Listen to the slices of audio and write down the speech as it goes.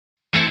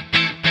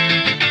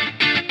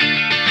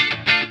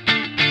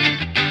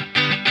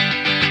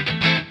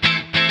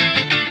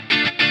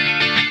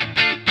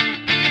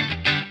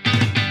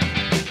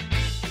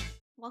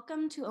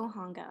to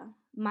Ohanga.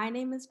 My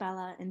name is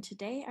Bella, and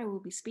today I will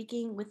be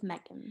speaking with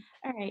Megan.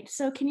 All right,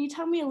 so can you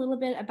tell me a little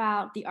bit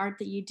about the art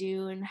that you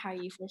do and how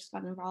you first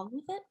got involved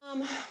with it?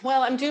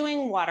 Well, I'm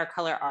doing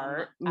watercolor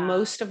art.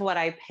 Most of what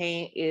I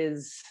paint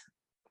is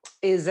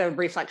a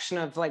reflection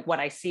of like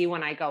what I see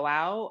when I go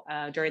out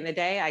during the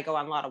day. I go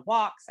on a lot of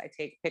walks. I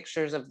take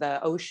pictures of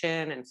the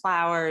ocean and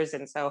flowers,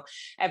 and so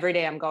every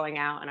day I'm going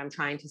out and I'm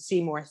trying to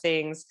see more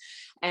things.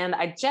 And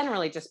I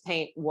generally just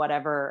paint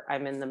whatever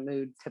I'm in the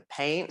mood to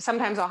paint.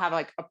 Sometimes I'll have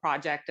like a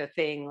project, a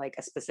thing, like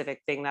a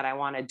specific thing that I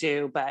want to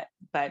do, but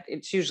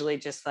it's usually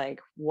just like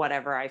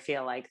whatever I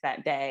feel like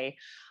that day.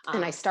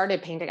 And I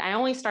started painting. I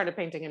only started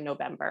painting in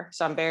November,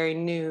 so I'm very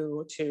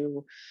new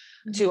to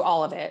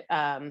all of it.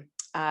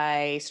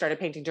 I started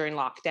painting during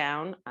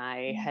lockdown.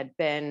 I had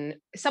been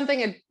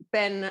something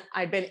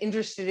I'd been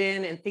interested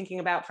in and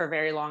thinking about for a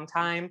very long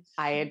time.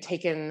 I had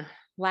taken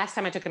last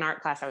time I took an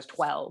art class, I was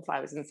 12. I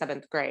was in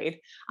seventh grade.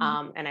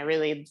 And I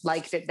really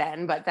liked it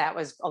then, but that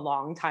was a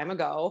long time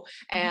ago.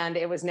 And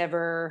it was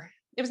never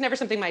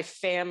something my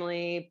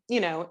family,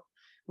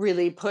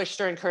 really pushed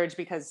or encouraged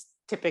because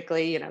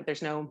typically,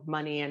 there's no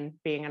money in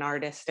being an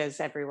artist, as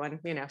everyone,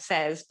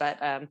 says, but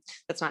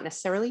that's not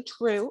necessarily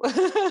true.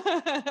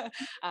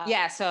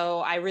 Yeah, so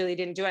I really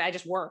didn't do it. I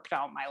just worked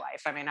all my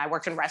life. I mean, I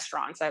worked in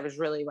restaurants. I was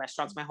really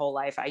restaurants my whole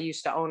life. I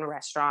used to own a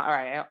restaurant,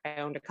 or I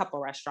owned a couple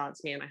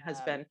restaurants, me and my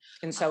husband.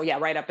 And so, yeah,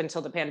 right up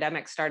until the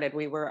pandemic started,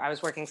 I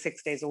was working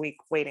 6 days a week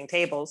waiting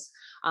tables.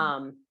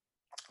 And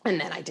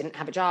then I didn't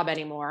have a job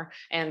anymore.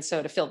 And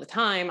so to fill the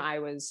time, I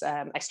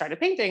started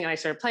painting and I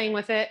started playing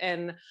with it.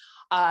 And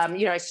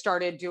I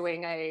started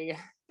doing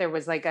there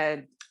was like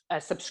a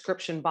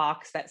subscription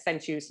box that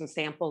sent you some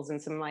samples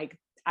and some like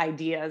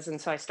ideas. And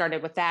so I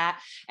started with that.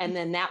 And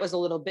then that was a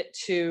little bit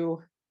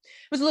too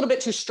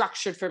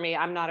structured for me.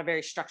 I'm not a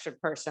very structured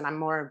person. I'm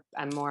more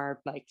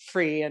like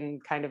free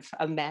and kind of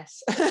a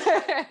mess.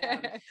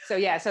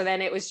 So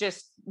then it was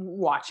just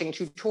watching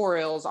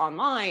tutorials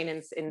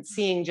online and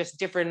seeing just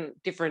different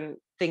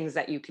things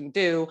that you can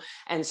do.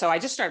 And so I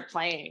just started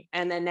playing.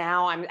 And then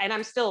now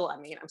I'm still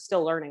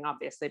learning,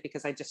 obviously,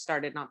 because I just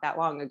started not that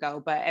long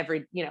ago, but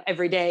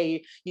every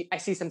day I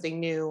see something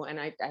new and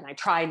I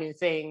try new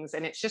things,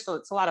 and it's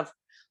a lot of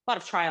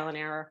trial and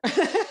error,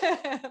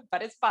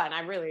 but it's fun.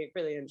 I really,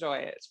 really enjoy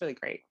it. It's really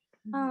great.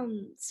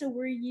 So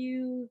were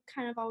you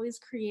kind of always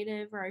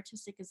creative or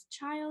artistic as a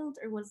child,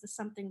 or was this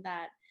something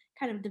that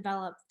kind of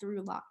developed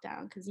through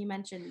lockdown? Because you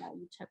mentioned that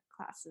you took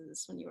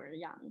classes when you were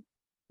young.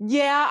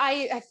 Yeah,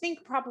 I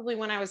think probably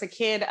when I was a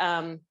kid,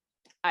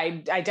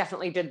 I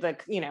definitely did the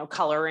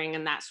coloring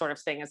and that sort of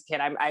thing as a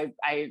kid.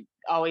 I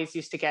always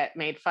used to get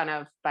made fun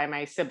of by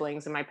my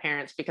siblings and my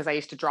parents because I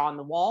used to draw on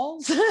the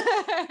walls,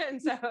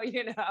 and so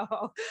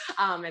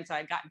and so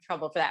I got in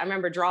trouble for that. I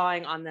remember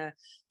drawing on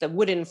the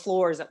wooden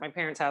floors at my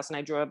parents' house, and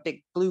I drew a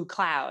big blue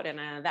cloud, and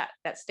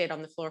that stayed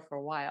on the floor for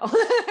a while.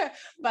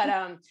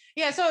 But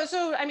yeah,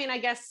 so I mean, I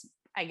guess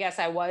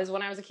I was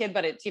when I was a kid,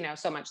 but it's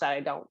so much that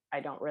I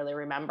don't really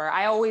remember.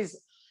 I always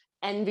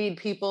envied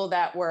people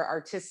that were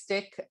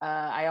artistic.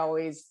 I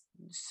always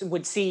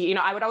would see,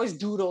 I would always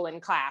doodle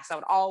in class. I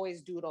would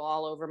always doodle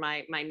all over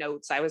my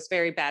notes. I was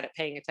very bad at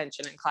paying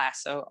attention in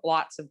class, so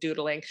lots of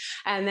doodling.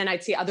 And then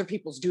I'd see other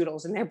people's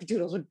doodles, and their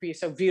doodles would be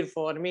so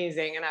beautiful and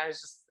amazing. And I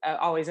was just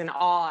always in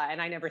awe.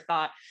 And I never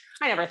thought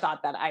that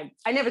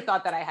I never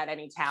thought that I had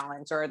any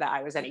talent or that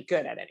I was any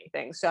good at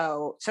anything.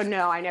 So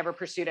no, I never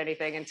pursued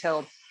anything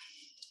until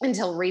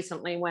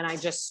recently, when I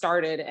just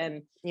started.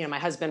 And my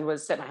husband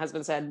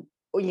said,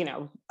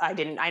 well,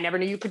 I never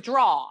knew you could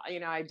draw.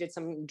 I did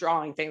some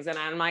drawing things, and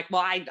I'm like,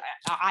 well,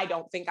 I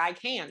don't think I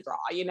can draw,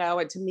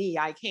 and to me,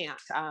 I can't.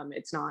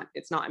 It's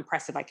not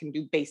impressive. I can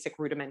do basic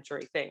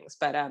rudimentary things,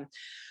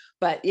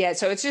 but yeah,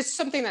 so it's just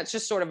something that's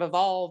just sort of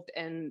evolved,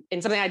 and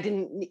something I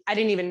didn't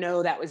even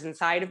know that was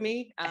inside of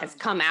me has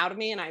come out of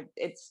me. And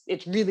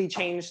it's really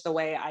changed the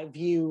way I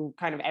view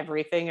kind of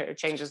everything. It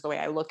changes the way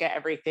I look at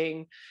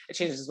everything. It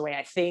changes the way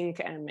I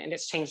think, and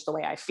it's changed the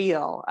way I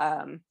feel.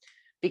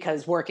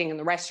 Because working in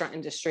the restaurant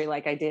industry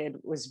like I did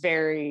was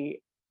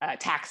very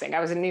taxing.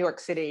 I was in New York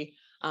City.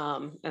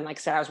 And like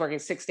I said, I was working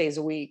 6 days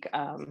a week,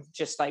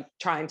 just like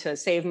trying to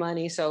save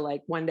money. So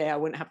like one day I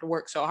wouldn't have to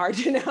work so hard,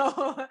 and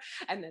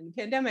then the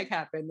pandemic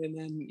happened, and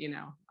then,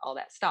 all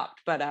that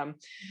stopped. But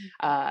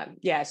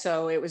yeah,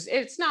 so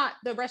it's not,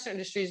 the restaurant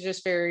industry is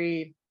just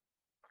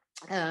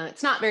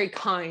it's not very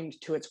kind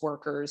to its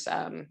workers,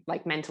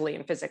 like mentally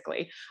and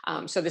physically.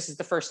 So this is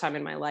the first time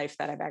in my life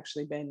that I've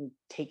actually been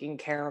taking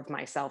care of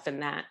myself in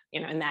that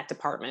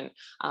department.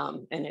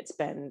 And it's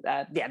been,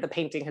 the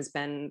painting has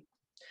been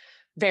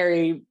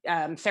very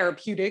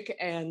therapeutic,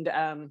 and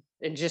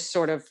just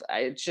sort of,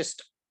 it's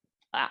just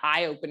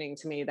eye-opening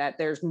to me that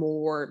there's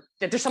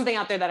something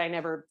out there that I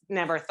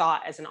never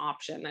thought as an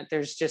option, that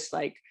there's just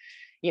like,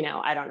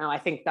 I don't know. I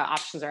think the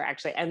options are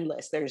actually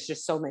endless. There's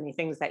just so many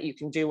things that you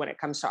can do when it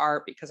comes to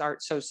art, because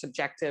art's so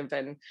subjective,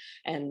 and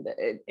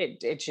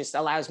it just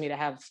allows me to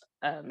have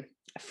a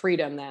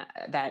freedom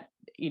that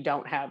you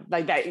don't have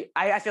like that.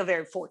 I feel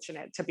very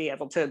fortunate to be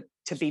able to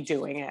be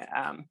doing it.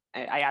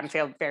 I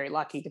feel very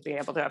lucky to be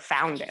able to have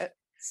found it.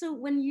 So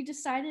when you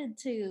decided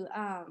to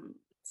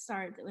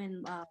start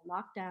in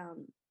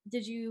lockdown,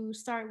 did you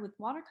start with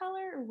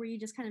watercolor or were you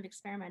just kind of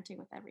experimenting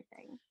with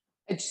everything?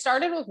 It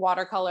started with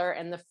watercolor,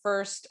 and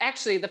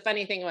actually, the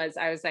funny thing was,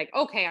 I was like,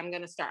 okay, I'm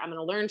going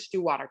to learn to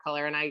do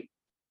watercolor. And I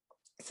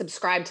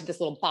subscribed to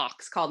this little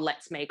box called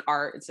Let's Make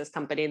Art. It's this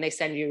company, and they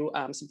send you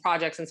some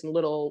projects and some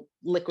little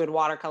liquid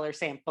watercolor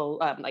sample,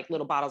 like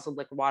little bottles of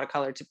liquid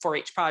watercolor for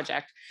each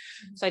project.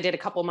 Mhm. So I did a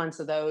couple months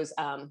of those.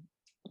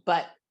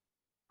 But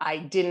I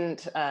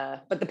didn't,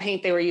 but the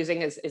paint they were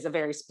using is a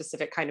very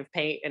specific kind of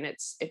paint, and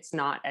it's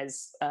not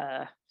as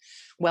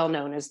well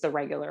known as the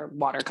regular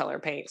watercolor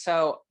paint.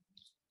 So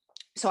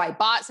I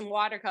bought some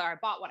watercolor. I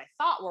bought what I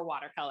thought were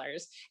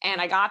watercolors, and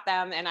I got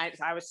them. And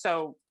I was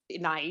so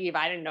naive.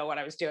 I didn't know what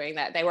I was doing.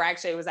 That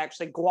it was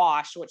actually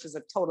gouache, which is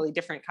a totally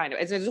different kind of,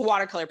 it's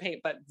watercolor paint,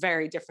 but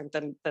very different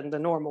than the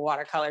normal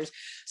watercolors.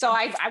 So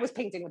I was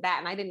painting with that,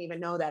 and I didn't even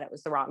know that it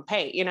was the wrong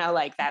paint.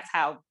 Like that's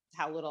how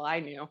little I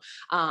knew.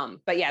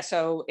 But yeah,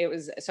 so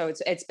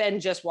it's been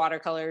just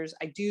watercolors.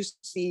 I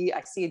see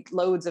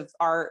loads of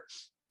art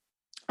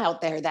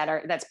out there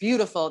that's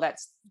beautiful,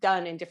 that's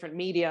done in different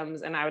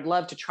mediums, and I would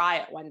love to try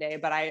it one day.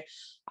 But I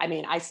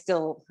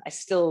still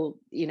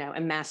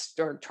am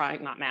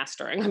not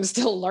mastering, I'm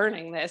still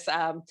learning this.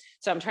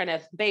 So I'm trying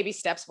to baby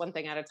steps, one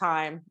thing at a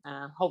time.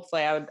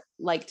 Hopefully I would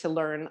like to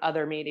learn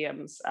other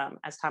mediums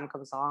as time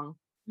comes along.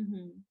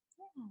 Hmm.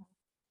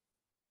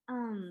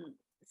 Yeah.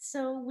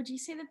 So would you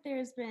say that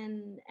there's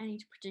been any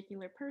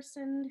particular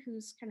person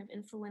who's kind of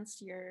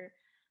influenced your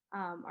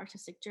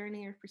artistic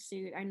journey or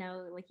pursuit? I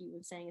know, like you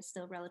were saying, it's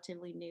still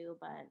relatively new,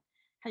 but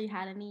have you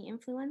had any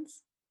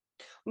influence?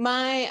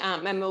 My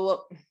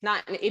well,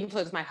 not an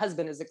influence. My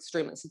husband is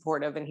extremely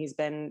supportive, and he's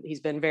been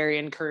very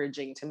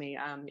encouraging to me.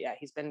 Yeah,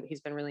 he's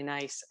been really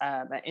nice.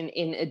 But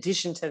in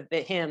addition to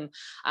him,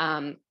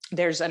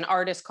 there's an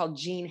artist called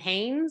Jean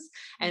Haynes,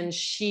 and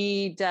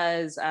she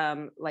does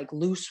like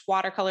loose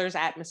watercolors,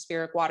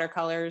 atmospheric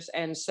watercolors.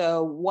 And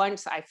so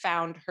once I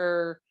found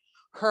her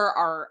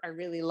art, I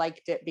really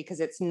liked it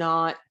because it's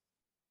not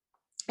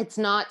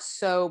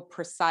so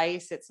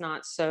precise, it's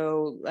not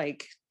so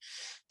like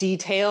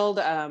detailed.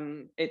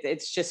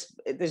 It's just,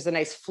 there's a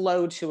nice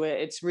flow to it.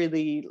 It's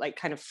really like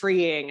kind of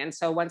freeing. And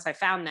so once I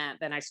found that,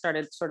 then I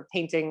started sort of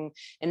painting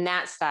in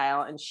that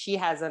style. And she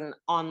has an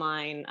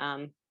online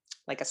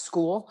like a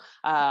school,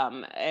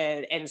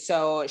 and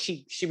so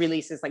she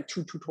releases like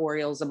 2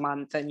 tutorials a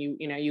month, and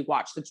you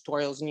watch the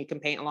tutorials and you can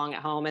paint along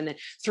at home, and then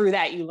through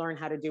that you learn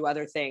how to do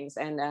other things.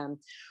 And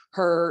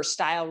her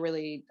style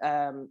really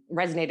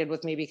resonated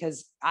with me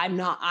because I'm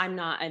not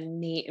a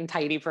neat and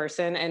tidy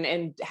person,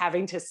 and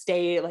having to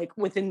stay like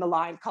within the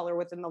line, color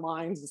within the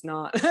lines is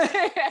not.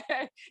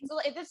 So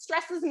it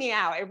stresses me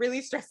out. It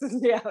really stresses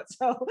me out.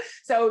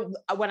 So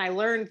when I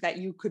learned that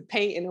you could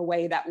paint in a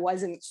way that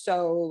wasn't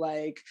so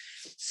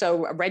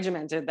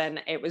regimented, then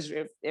it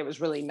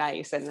was really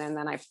nice. And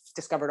then I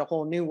discovered a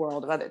whole new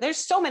world of there's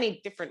so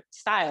many different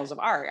styles of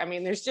art. I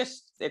mean,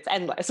 it's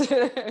endless.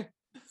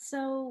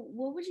 So,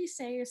 what would you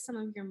say are some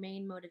of your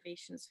main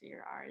motivations for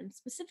your art, and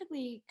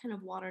specifically kind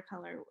of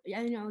watercolor?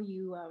 I know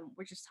you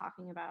were just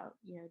talking about,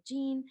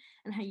 Jean,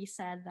 and how you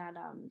said that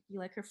you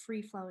like her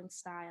free flowing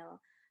style.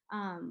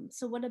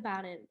 So, what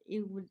about it?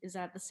 Is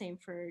that the same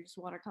for just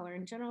watercolor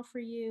in general for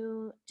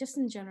you? Just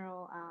in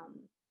general,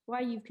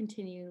 why you've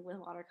continued with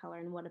watercolor,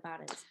 and what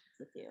about it sticks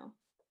with you?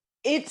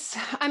 It's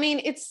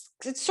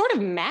sort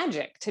of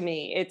magic to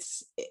me.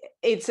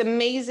 It's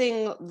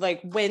amazing,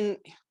 like when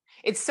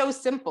it's so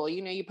simple.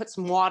 You put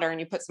some water and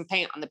you put some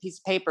paint on the piece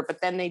of paper,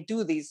 but then they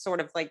do these sort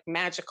of like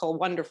magical,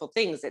 wonderful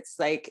things. It's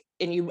like,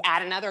 and you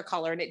add another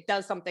color and it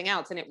does something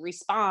else, and it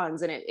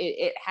responds, and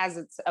it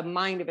has a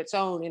mind of its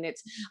own. And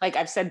it's like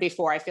I've said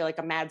before, I feel like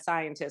a mad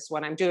scientist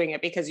when I'm doing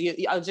it, because you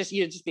just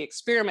be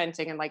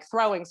experimenting and like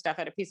throwing stuff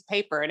at a piece of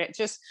paper, and it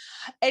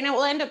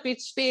will end up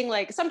being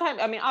like,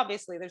 sometimes, I mean,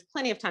 obviously there's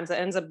plenty of times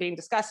that ends up being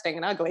disgusting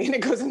and ugly and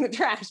it goes in the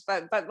trash,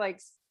 but like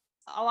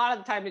a lot of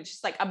the time it's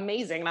just like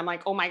amazing, and I'm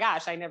like, oh my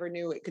gosh, I never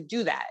knew it could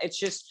do that. It's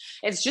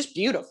just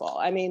beautiful.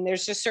 I mean,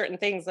 there's just certain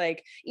things,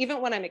 like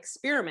even when I'm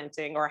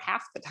experimenting, or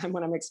half the time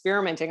when I'm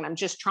experimenting and I'm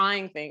just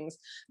trying things,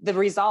 the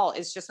result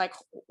is just like,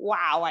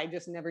 wow, I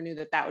just never knew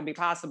that would be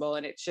possible.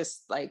 And it's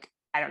just like,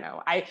 I don't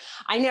know, I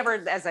never,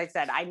 as I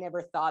said, I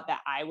never thought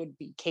that I would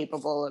be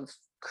capable of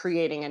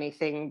creating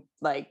anything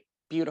like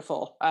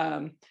beautiful.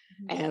 Mhm.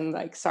 And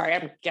like, sorry,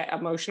 I get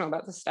emotional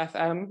about this stuff.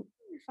 You're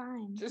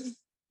fine. Just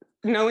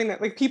knowing that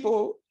like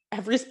people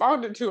have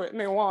responded to it, and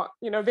they want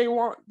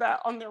that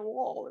on their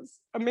wall is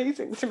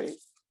amazing to me.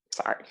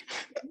 Sorry.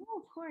 No,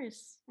 of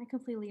course. I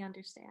completely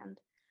understand.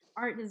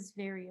 Art is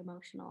very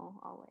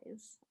emotional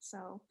always.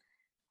 So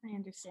I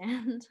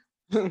understand.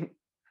 No,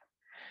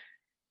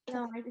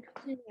 I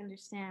completely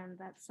understand.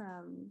 That's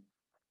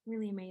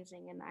really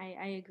amazing, and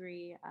I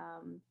agree.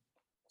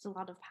 There's a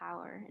lot of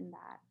power in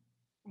that,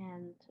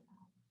 and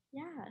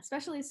Yeah,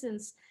 especially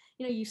since,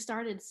 you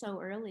started so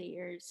early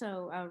or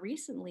so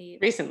recently,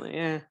 Recently,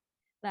 yeah.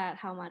 that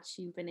how much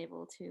you've been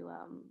able to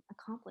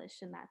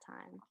accomplish in that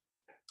time.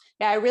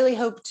 Yeah, I really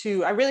hope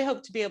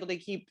to be able to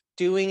keep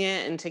doing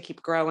it and to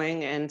keep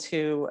growing and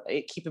to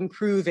keep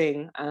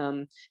improving,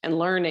 and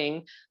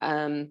learning.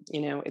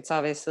 It's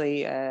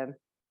obviously,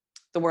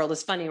 the world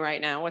is funny right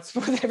now. What's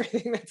with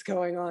everything that's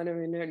going on? I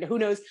mean, who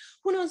knows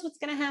what's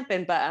going to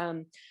happen?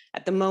 But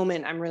at the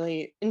moment, I'm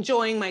really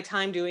enjoying my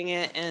time doing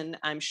it, and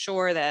I'm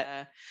sure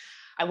that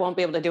I won't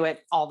be able to do it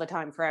all the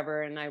time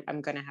forever, and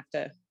I'm going to have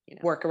to,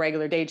 work a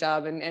regular day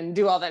job and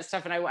do all that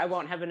stuff, and I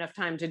won't have enough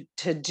time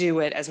to do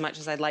it as much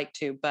as I'd like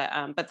to.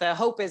 But the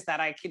hope is that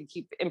I can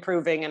keep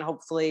improving and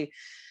hopefully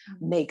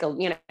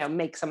Mhm.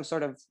 make some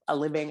sort of a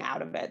living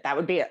out of it. That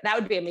would be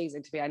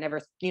amazing to me. I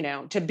never,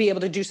 to be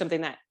able to do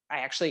something that I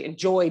actually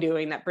enjoy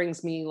doing, that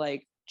brings me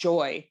like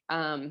joy,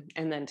 and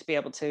then to be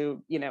able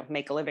to,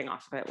 make a living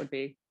off of it would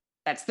be,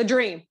 that's the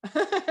dream.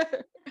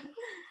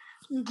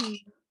 Mhm.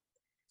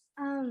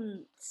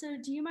 So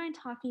do you mind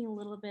talking a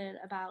little bit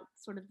about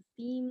sort of the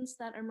themes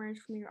that emerge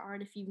from your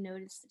art, if you've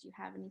noticed that you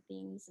have any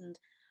themes, and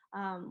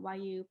why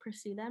you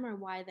pursue them or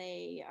why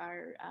they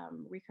are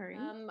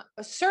recurring?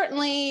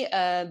 Certainly,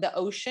 the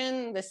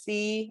ocean, the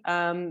sea,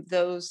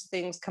 those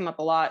things come up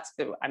a lot.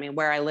 So, I mean,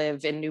 where I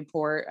live in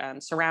Newport,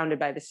 surrounded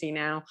by the sea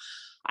now.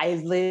 I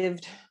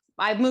lived,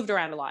 I've moved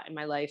around a lot in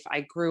my life.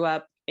 I grew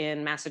up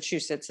in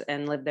Massachusetts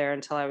and lived there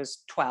until I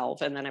was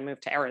 12. And then I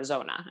moved to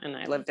Arizona, and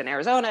I lived in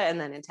Arizona and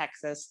then in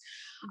Texas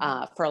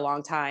Mhm. for a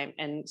long time.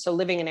 And so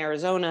living in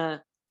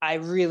Arizona, I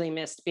really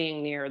missed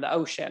being near the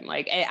ocean.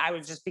 Like I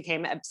was just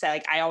became upset.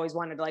 Like I always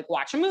wanted to like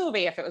watch a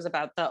movie if it was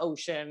about the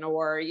ocean,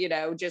 or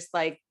just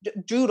like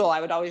doodle.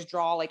 I would always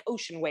draw like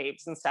ocean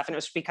waves and stuff, and it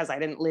was because I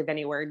didn't live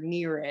anywhere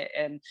near it,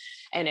 and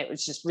it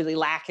was just really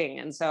lacking.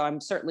 And so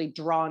I'm certainly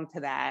drawn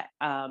to that,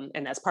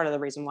 and that's part of the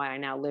reason why I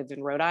now live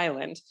in Rhode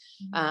Island.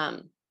 Mhm.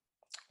 Um,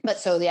 but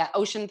so yeah,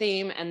 ocean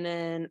theme, and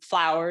then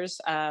flowers.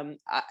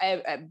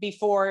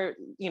 Before,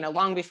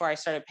 long before I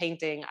started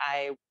painting,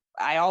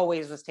 I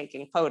always was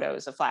taking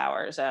photos of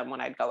flowers. When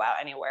I'd go out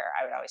anywhere,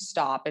 I would always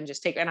stop and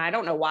just take, and I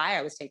don't know why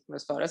I was taking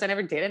those photos. I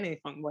never did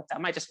anything with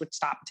them. I just would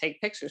stop and take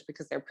pictures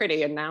because they're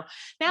pretty. And now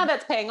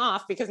that's paying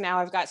off, because now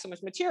I've got so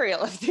much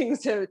material of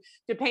things to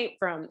paint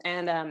from.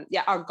 And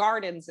yeah, our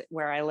gardens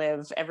where I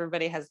live,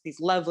 everybody has these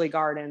lovely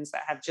gardens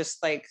that have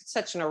just like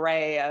such an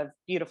array of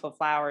beautiful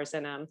flowers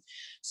in them.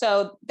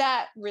 So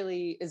that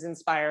really is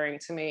inspiring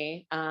to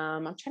me.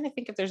 I'm trying to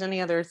think if there's any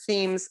other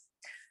themes.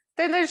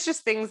 Then there's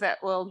just things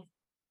that will,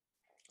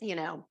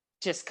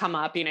 just come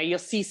up. You'll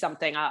see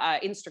something.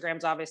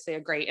 Instagram's obviously a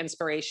great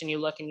inspiration. You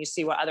look and you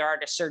see what other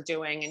artists are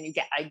doing, and you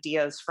get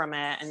ideas from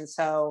it. And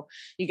so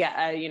you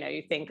get,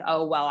 you think,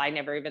 oh well, I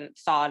never even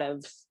thought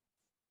of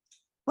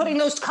putting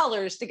those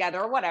colors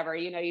together or whatever.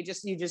 You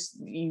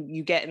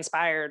get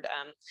inspired,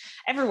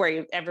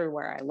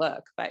 everywhere I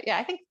look. But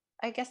yeah,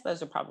 I guess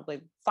those are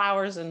probably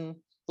flowers and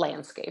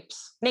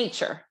landscapes,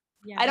 nature.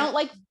 Yeah, i very. don't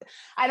like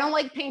I don't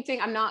like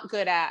painting. I'm not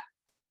good at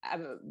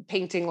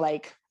painting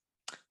like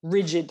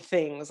rigid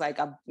things, like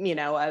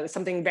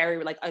something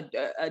very like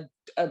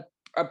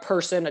a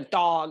person, a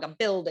dog, a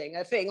building,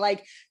 a thing,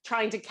 like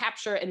trying to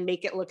capture and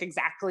make it look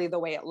exactly the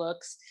way it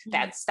looks.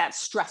 Mhm. That's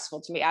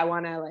stressful to me. I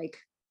want to like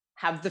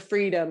have the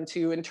freedom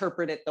to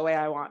interpret it the way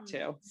I want Mm.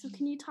 to. So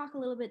can you talk a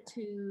little bit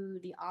to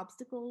the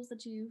obstacles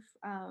that you've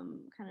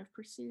kind of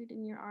pursued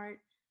in your art,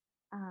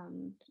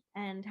 um,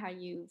 and how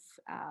you've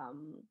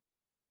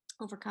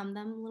overcome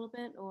them a little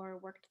bit or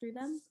worked through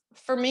them?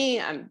 For me,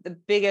 the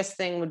biggest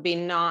thing would be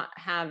not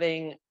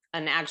having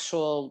an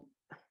actual,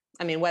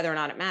 I mean, whether or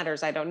not it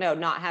matters, I don't know,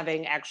 not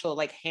having actual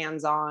like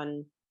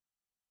hands-on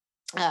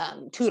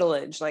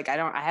tutelage. Like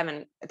I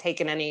haven't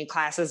taken any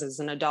classes as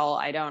an adult.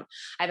 I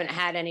haven't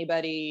had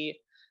anybody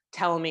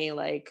tell me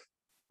like,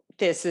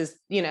 this is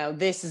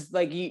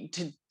like you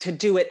to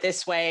do it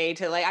this way,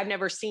 to like, I've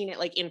never seen it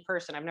like in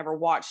person. I've never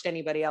watched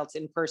anybody else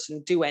in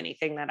person do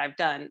anything that I've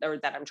done or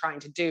that I'm trying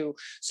to do.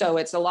 So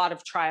it's a lot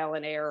of trial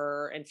and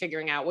error and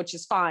figuring out, which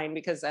is fine,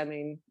 because I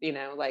mean,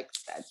 like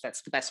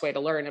that's the best way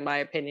to learn, in my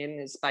opinion,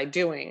 is by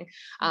doing.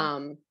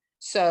 Mhm.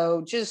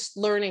 So just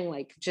learning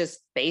like just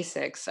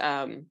basics,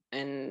 uh,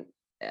 and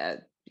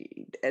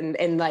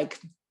like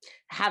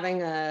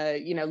having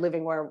a,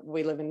 living where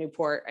we live in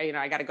Newport,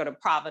 I got to go to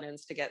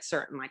Providence to get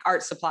certain like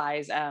art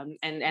supplies, and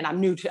I'm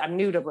new to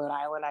Rhode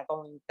Island. I've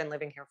only been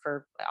living here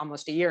for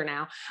almost a year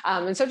now,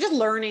 and so just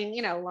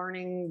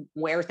learning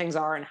where things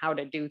are and how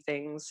to do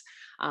things,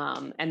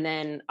 and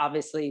then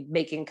obviously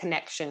making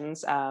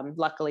connections.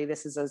 Luckily,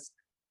 this is a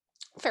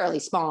fairly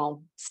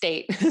small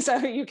state, so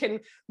you can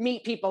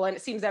meet people, and it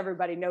seems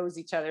everybody knows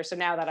each other. So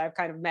now that I've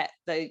kind of met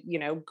the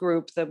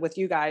group with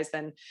you guys,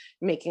 then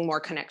making more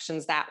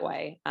connections that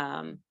way,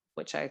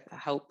 which I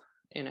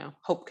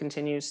hope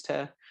continues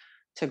to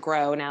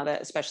grow, now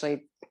that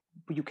especially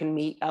you can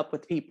meet up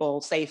with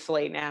people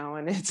safely now,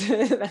 and it's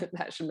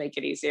that should make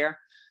it easier.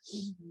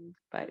 Mhm.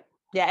 But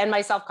yeah, and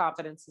my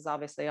self-confidence is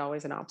obviously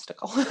always an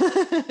obstacle.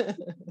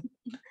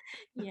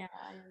 Yeah,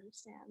 I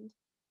understand.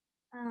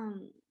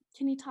 Um,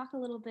 can you talk a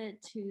little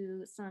bit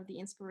to some of the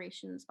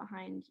inspirations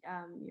behind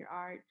your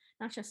art?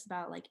 Not just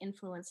about like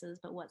influences,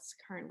 but what's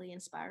currently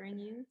inspiring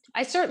you to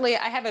I paint? certainly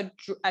I have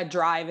a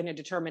drive and a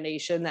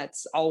determination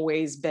that's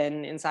always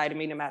been inside of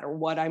me, no matter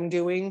what I'm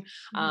doing.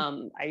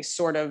 Mhm, I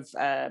sort of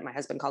my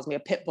husband calls me a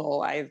pit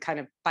bull. I kind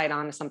of bite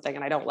onto something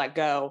and I don't let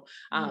go.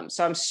 mhm,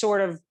 So I'm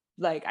sort of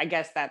like, I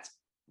guess that's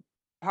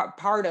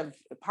part of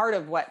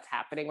what's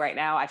happening right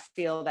now. I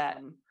feel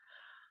that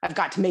I've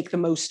got to make the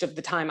most of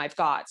the time I've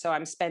got. So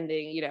I'm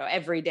spending,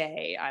 every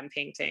day I'm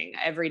painting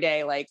every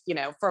day. Like,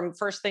 from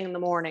first thing in the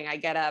morning, I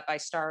get up, I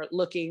start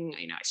looking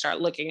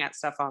at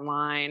stuff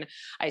online.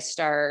 I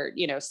start,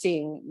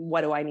 seeing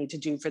what do I need to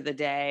do for the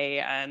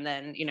day. And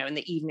then, in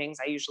the evenings,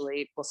 I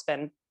usually will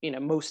spend,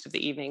 most of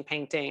the evening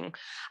painting,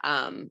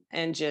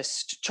 and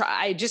just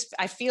try.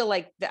 I feel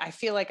like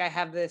I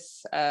have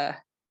this,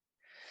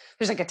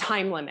 there's like a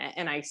time limit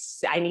and I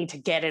need to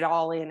get it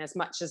all in as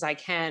much as I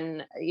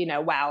can,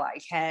 while I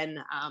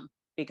can,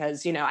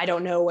 because I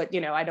don't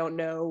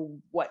know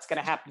what's going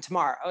to happen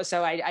tomorrow.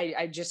 So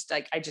I just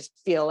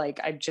feel like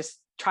I'm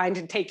just trying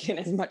to take in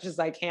as much as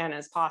I can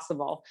as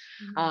possible.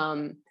 mhm.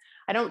 um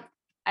I don't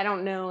I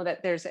don't know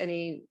that there's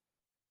any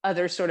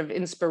other sort of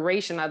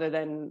inspiration other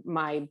than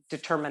my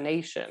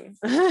determination.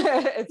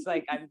 It's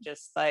like I'm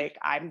just like,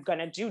 I'm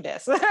gonna do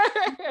this.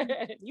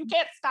 You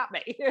can't stop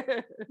me.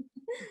 Yeah,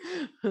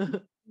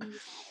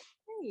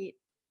 great.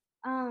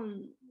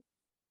 Um,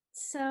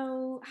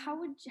 so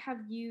how have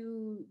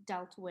you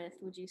dealt with,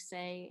 would you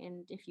say,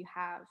 and if you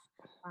have,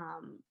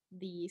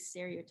 the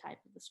stereotype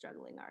of the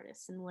struggling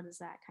artist, and what does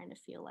that kind of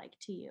feel like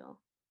to you?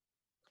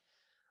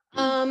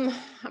 Um,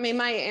 I mean,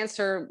 my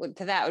answer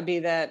to that would be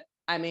that,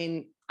 I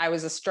mean, I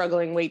was a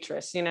struggling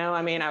waitress,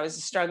 I was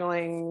a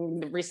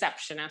struggling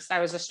receptionist. I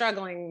was a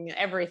struggling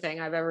everything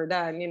I've ever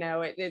done.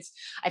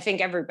 I think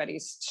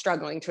everybody's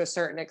struggling to a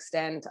certain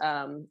extent,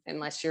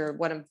 unless you're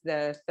one of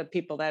the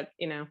people that,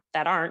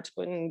 that aren't,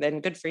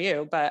 then good for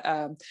you. But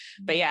Mhm.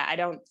 yeah, I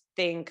don't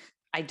think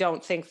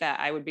that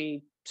I would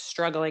be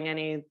struggling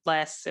any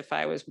less if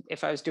I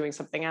was doing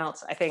something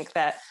else. I think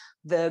that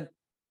the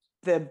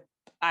the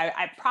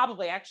I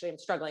probably actually am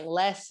struggling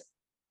less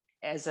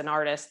as an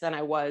artist than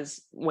I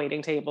was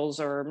waiting tables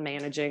or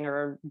managing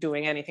or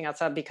doing anything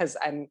outside, because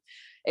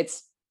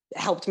it's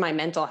helped my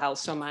mental health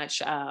so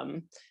much,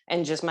 and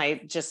just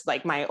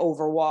like my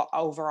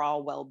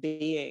overall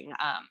well-being.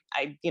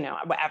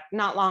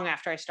 Not long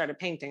after I started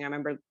painting, I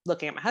remember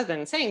looking at my husband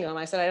and saying to him,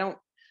 I said,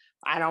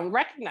 I don't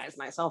recognize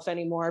myself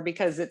anymore,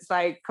 because it's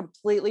like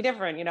completely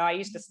different. I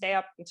used to stay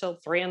up until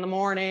 3 in the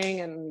morning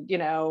and,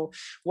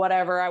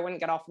 whatever. I wouldn't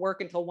get off work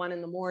until 1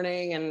 in the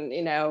morning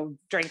and,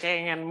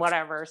 drinking and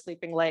whatever,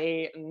 sleeping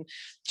late and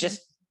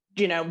just,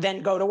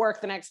 then go to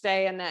work the next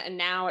day. And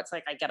now it's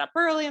like I get up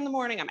early in the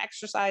morning, I'm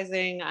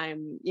exercising,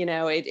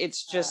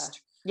 it's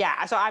just,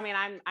 yeah. So I mean,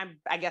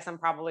 I guess I'm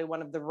probably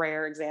one of the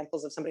rare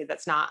examples of somebody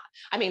that's not,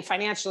 I mean,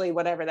 financially,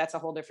 whatever, that's a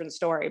whole different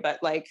story.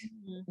 But like,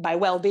 Mhm. my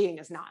well-being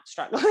is not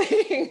struggling.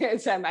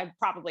 I'm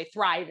probably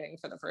thriving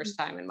for the first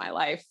time in my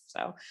life.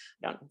 So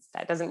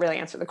that doesn't really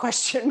answer the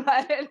question,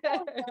 but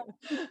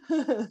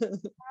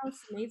Sounds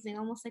amazing,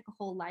 almost like a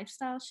whole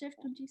lifestyle shift,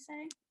 would you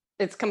say?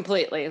 it's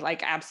completely,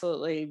 like,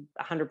 absolutely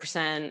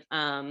 100%.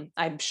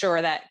 I'm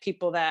sure that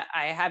people that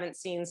I haven't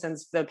seen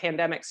since the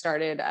pandemic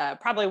started,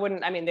 probably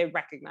wouldn't, I mean, they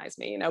recognize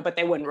me, but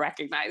they wouldn't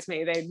recognize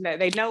me.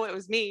 They know it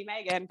was me,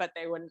 Megan, but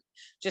they wouldn't,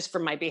 just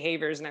from my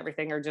behaviors and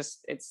everything, or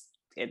just, it's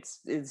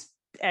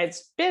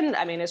been,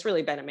 I mean, it's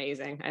really been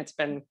amazing. It's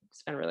been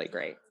really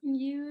great. Can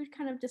you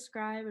kind of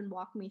describe and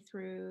walk me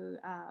through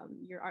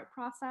your art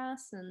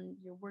process and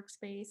your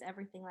workspace,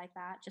 everything like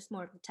that? Just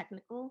more of the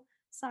technical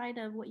side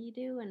of what you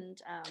do and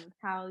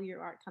how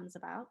your art comes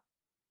about.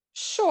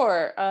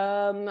 Sure.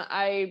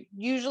 I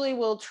usually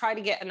will try to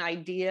get an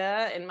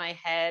idea in my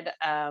head.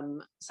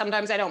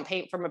 Sometimes I don't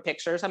paint from a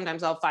picture.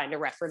 Sometimes I'll find a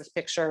reference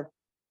picture,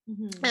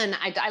 Hmm. and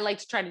I like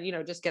to try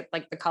to, just get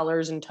like the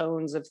colors and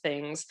tones of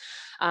things,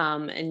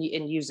 and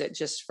use it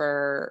just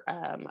for,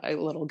 a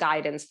little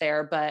guidance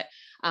there. But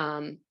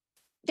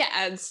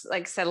yeah, it's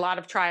like I said, a lot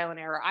of trial and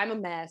error. I'm a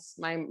mess.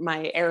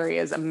 My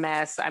area is a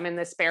mess. I'm in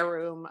the spare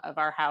room of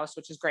our house,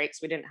 which is great because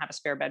we didn't have a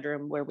spare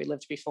bedroom where we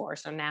lived before.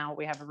 So now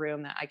we have a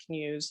room that I can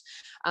use.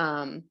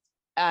 Um,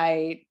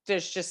 I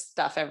There's just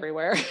stuff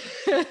everywhere.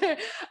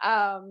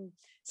 um,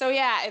 so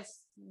yeah,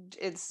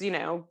 it's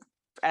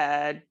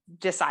uh,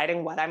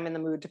 deciding what I'm in the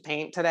mood to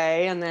paint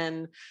today, and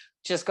then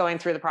just going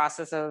through the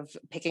process of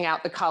picking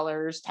out the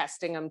colors,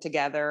 testing them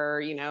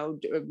together,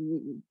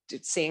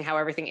 seeing how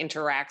everything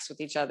interacts with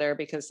each other,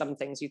 because some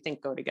things you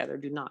think go together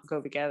do not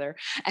go together.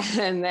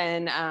 And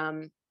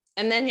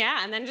then, yeah,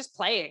 and then just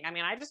playing. I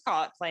mean, I just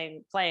call it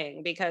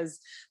playing, because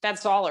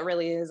that's all it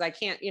really is. I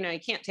can't, you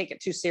can't take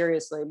it too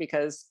seriously,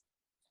 because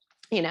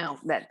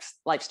that's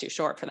life's too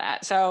short for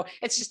that. So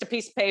it's just a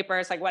piece of paper.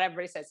 It's like what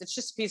everybody says. It's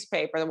just a piece of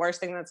paper. The worst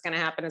thing that's going to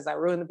happen is I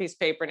ruin the piece of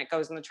paper and it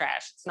goes in the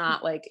trash. It's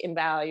not like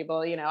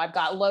invaluable. I've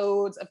got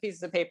loads of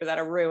pieces of paper that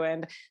are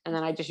ruined and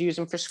then I just use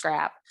them for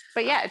scrap.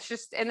 But yeah, it's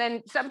just, and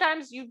then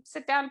sometimes you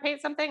sit down and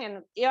paint something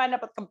and you end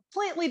up with a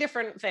completely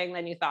different thing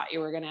than you thought you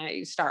were going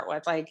to start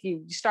with. Like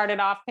you started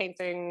off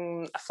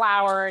painting a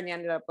flower and you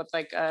ended up with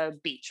like a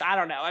beach. I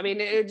don't know. I mean,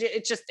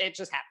 it just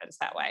happens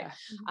that way.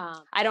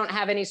 I don't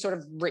have any sort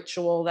of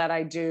ritual that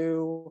I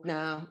do.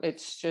 No,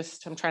 it's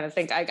just, I'm trying to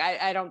think.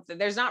 I don't,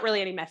 there's not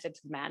really any method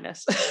to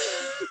madness.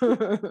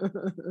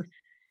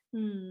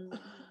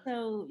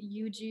 So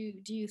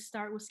do you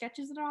start with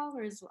sketches at all,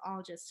 or is it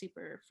all just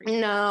super free?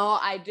 No,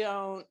 I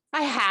don't.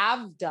 I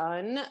have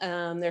done.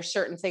 There's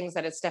certain things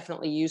that it's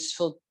definitely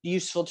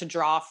useful to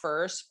draw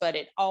first, but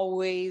it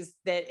always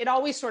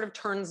sort of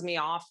turns me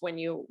off when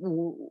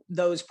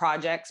those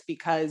projects,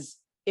 because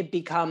it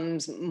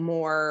becomes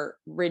more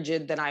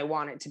rigid than I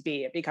want it to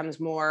be. It becomes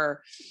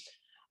more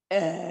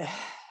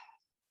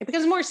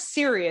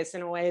serious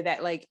in a way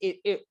that like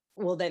it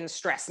will then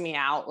stress me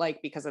out,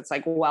 like, because it's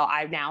like, well,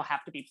 I now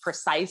have to be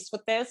precise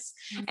with this.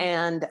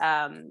 And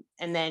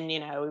then,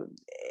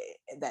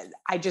 that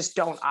I just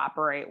don't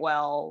operate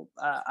well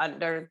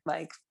under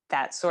like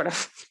that sort of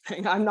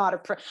thing. I'm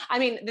not I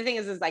mean, the thing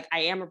is like,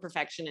 I am a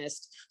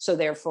perfectionist. So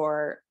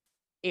therefore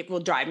it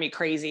will drive me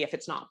crazy if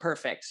it's not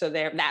perfect. So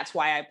that's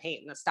why I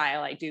paint in the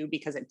style I do,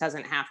 because it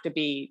doesn't have to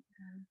be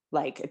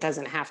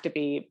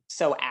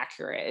so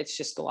accurate. It's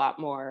just a lot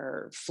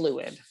more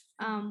fluid.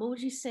 What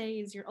would you say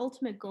is your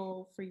ultimate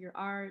goal for your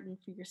art and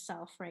for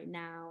yourself right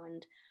now?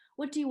 And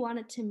what do you want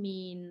it to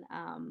mean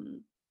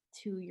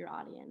to your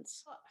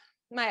audience?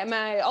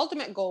 My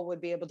ultimate goal would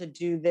be able to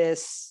do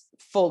this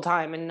full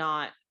time and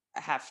not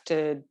have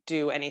to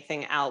do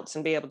anything else,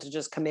 and be able to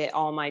just commit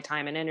all my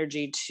time and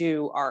energy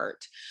to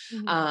art.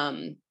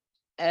 So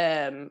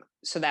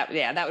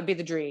that would be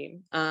the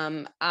dream.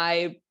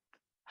 I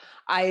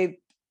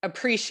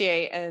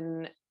appreciate,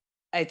 and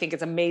I think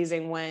it's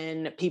amazing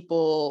when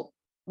people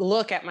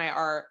look at my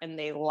art and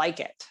they like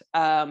it.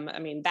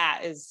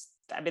 That's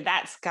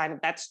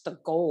the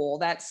goal.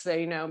 That's,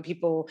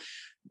 people,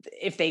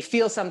 if they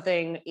feel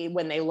something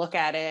when they look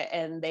at it,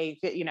 and they,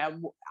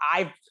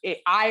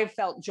 I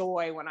felt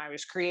joy when I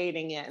was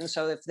creating it. And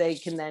so if they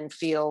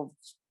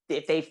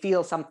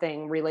feel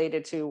something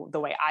related to the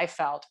way I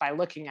felt by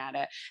looking at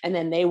it, and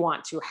then they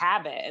want to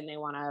have it and they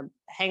want to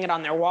hang it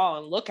on their wall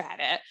and look at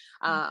it,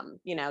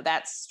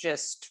 that's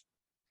just,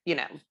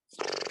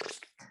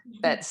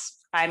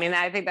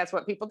 I think that's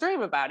what people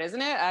dream about,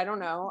 isn't it? I don't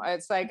know.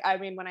 It's like,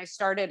 when I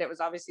started, it was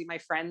obviously my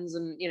friends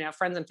and,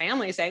 friends and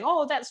family saying,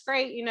 oh, that's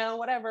great,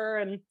 whatever.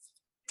 And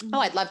oh,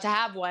 I'd love to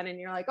have one. And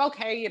you're like,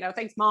 okay,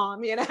 thanks,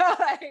 mom, like,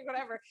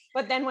 whatever.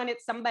 But then when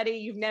it's somebody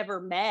you've never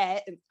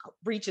met and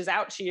reaches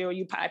out to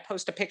you, I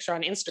post a picture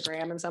on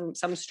Instagram and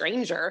some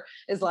stranger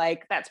is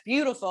like, that's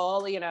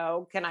beautiful,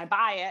 can I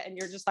buy it? And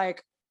you're just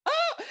like,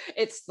 oh,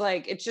 it's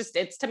like,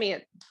 it's to me,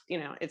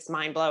 it's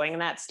mind blowing.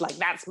 And that's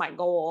my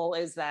goal,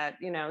 is that,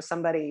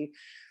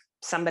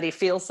 somebody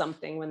feels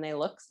something when they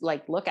look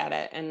at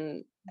it.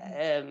 And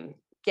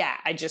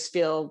I just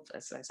feel,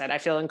 as I said, I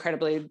feel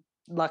incredibly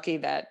lucky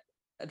that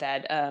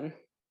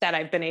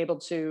I've been able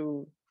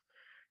to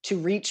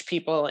reach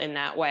people in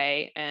that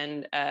way.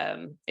 And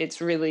it's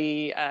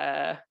really,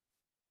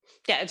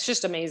 it's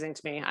just amazing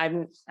to me.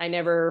 I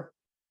never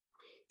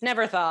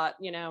thought,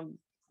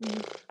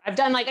 I've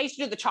done, like, I used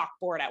to do the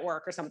chalkboard at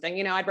work or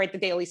something, I'd write the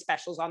daily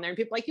specials on there and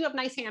people like, you have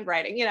nice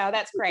handwriting,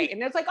 that's great.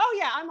 And it's like, oh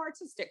yeah, I'm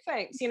artistic,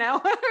 thanks,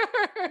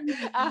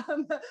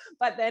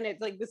 but then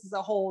it's like, this is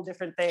a whole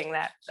different thing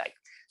that, like,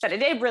 but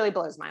it really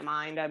blows my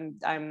mind.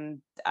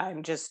 I'm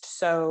just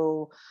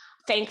so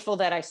thankful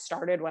that I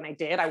started when I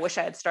did. I wish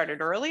I had started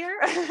earlier.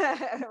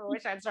 I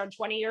wish I'd started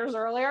 20 years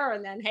earlier,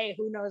 and then, hey,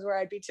 who knows where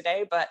I'd be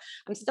today, but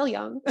I'm still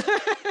young.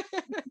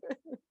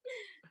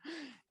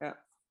 Yeah.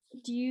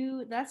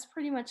 That's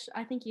pretty much,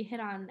 I think you hit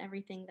on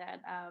everything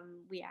that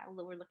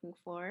we're looking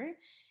for.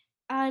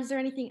 Is there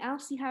anything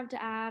else you have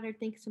to add or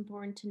think is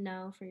important to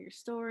know for your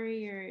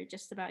story, or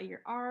just about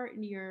your art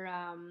and your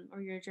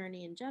or your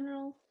journey in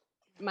general?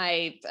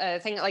 My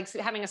thing, like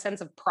having a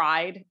sense of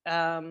pride,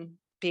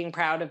 being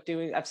proud of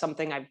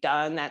something I've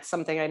done. That's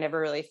something I never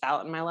really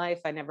felt in my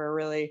life. I never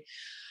really,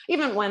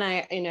 even when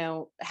I,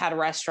 had a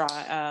restaurant,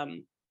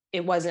 I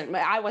wasn't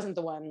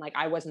the one, like,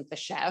 I wasn't the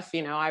chef,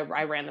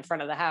 I ran the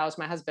front of the house.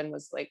 My husband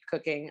was like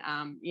cooking,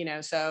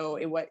 so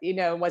it was,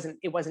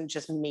 it wasn't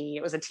just me,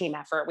 it was a team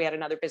effort. We had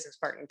another business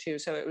partner too.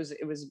 So it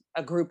was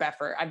a group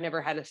effort. I've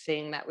never had a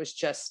thing that was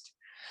just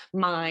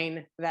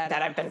mine that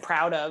I've been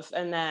proud of,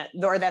 and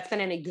that's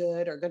been any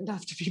good or good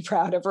enough to be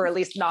proud of, or at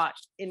least not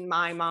in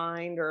my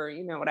mind, or,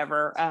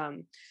 whatever.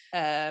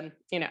 As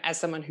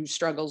someone who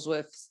struggles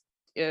with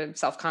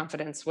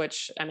self-confidence,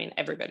 which,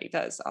 everybody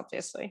does,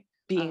 obviously,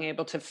 being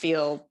able to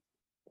feel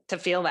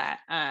that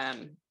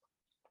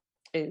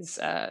is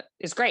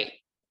great.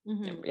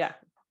 Yeah,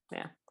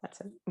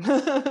 that's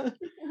it.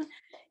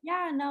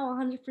 Yeah, no,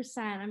 100%.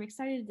 I'm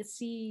excited to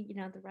see,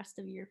 the rest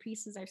of your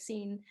pieces. I've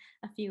seen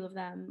a few of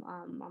them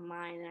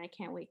online, and I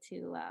can't wait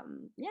to,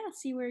 yeah,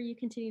 see where you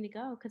continue to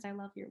go because I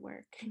love your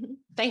work.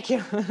 Thank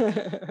you.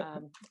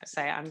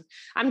 Say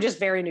I'm just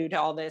very new to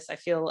all this. I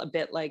feel a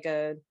bit like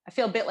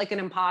an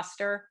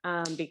imposter,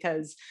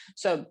 because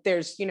so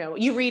there's,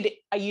 you read,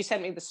 you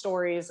sent me the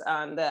stories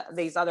on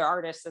these other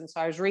artists, and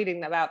so I was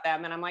reading about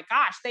them, and I'm like,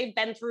 gosh, they've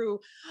been through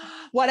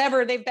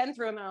whatever they've been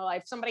through in their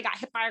life. Somebody got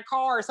hit by a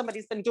car,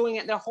 somebody's been doing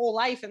it their whole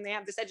life, and they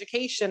have this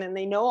education and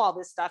they know all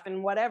this stuff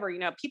and whatever.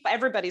 People,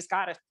 everybody's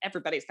got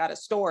a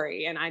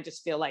story, and I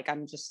just feel like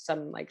I'm just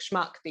some like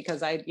schmuck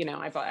because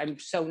I'm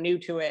so new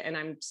to it and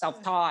I'm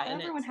self-taught, But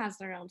and everyone it's has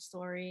their own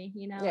story,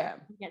 yeah,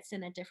 it gets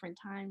in at different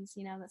times,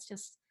 that's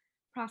just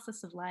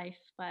process of life.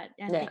 But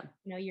I think,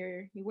 yeah.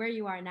 you're where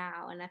you are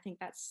now, and I think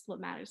that's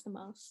what matters the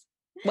most.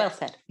 Well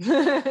said.